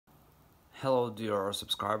Hello dear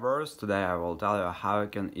subscribers, today I will tell you how you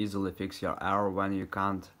can easily fix your error when you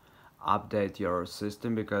can't update your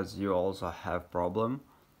system because you also have problem.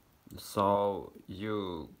 So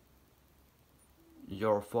your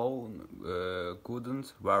phone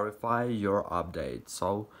couldn't verify your update.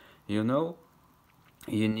 So you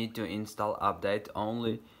need to install update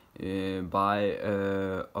only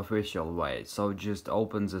by official way. So just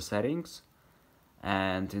open the settings,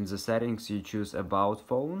 and in the settings you choose about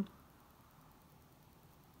phone.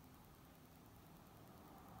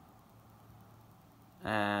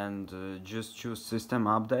 And just choose system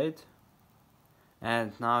update,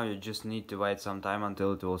 and now you just need to wait some time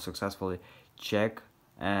until it will successfully check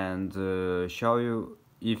and show you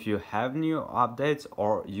if you have new updates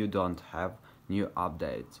or you don't have new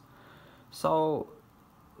updates. So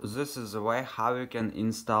this is a way how you can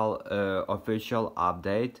install official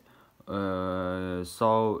update,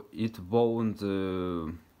 so it won't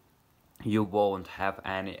you won't have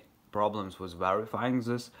any problems with verifying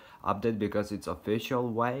this update because it's official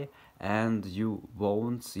way, and you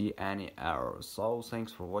won't see any errors. So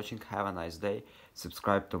thanks for watching, have a nice day,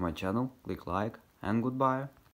 subscribe to my channel, click like, and goodbye.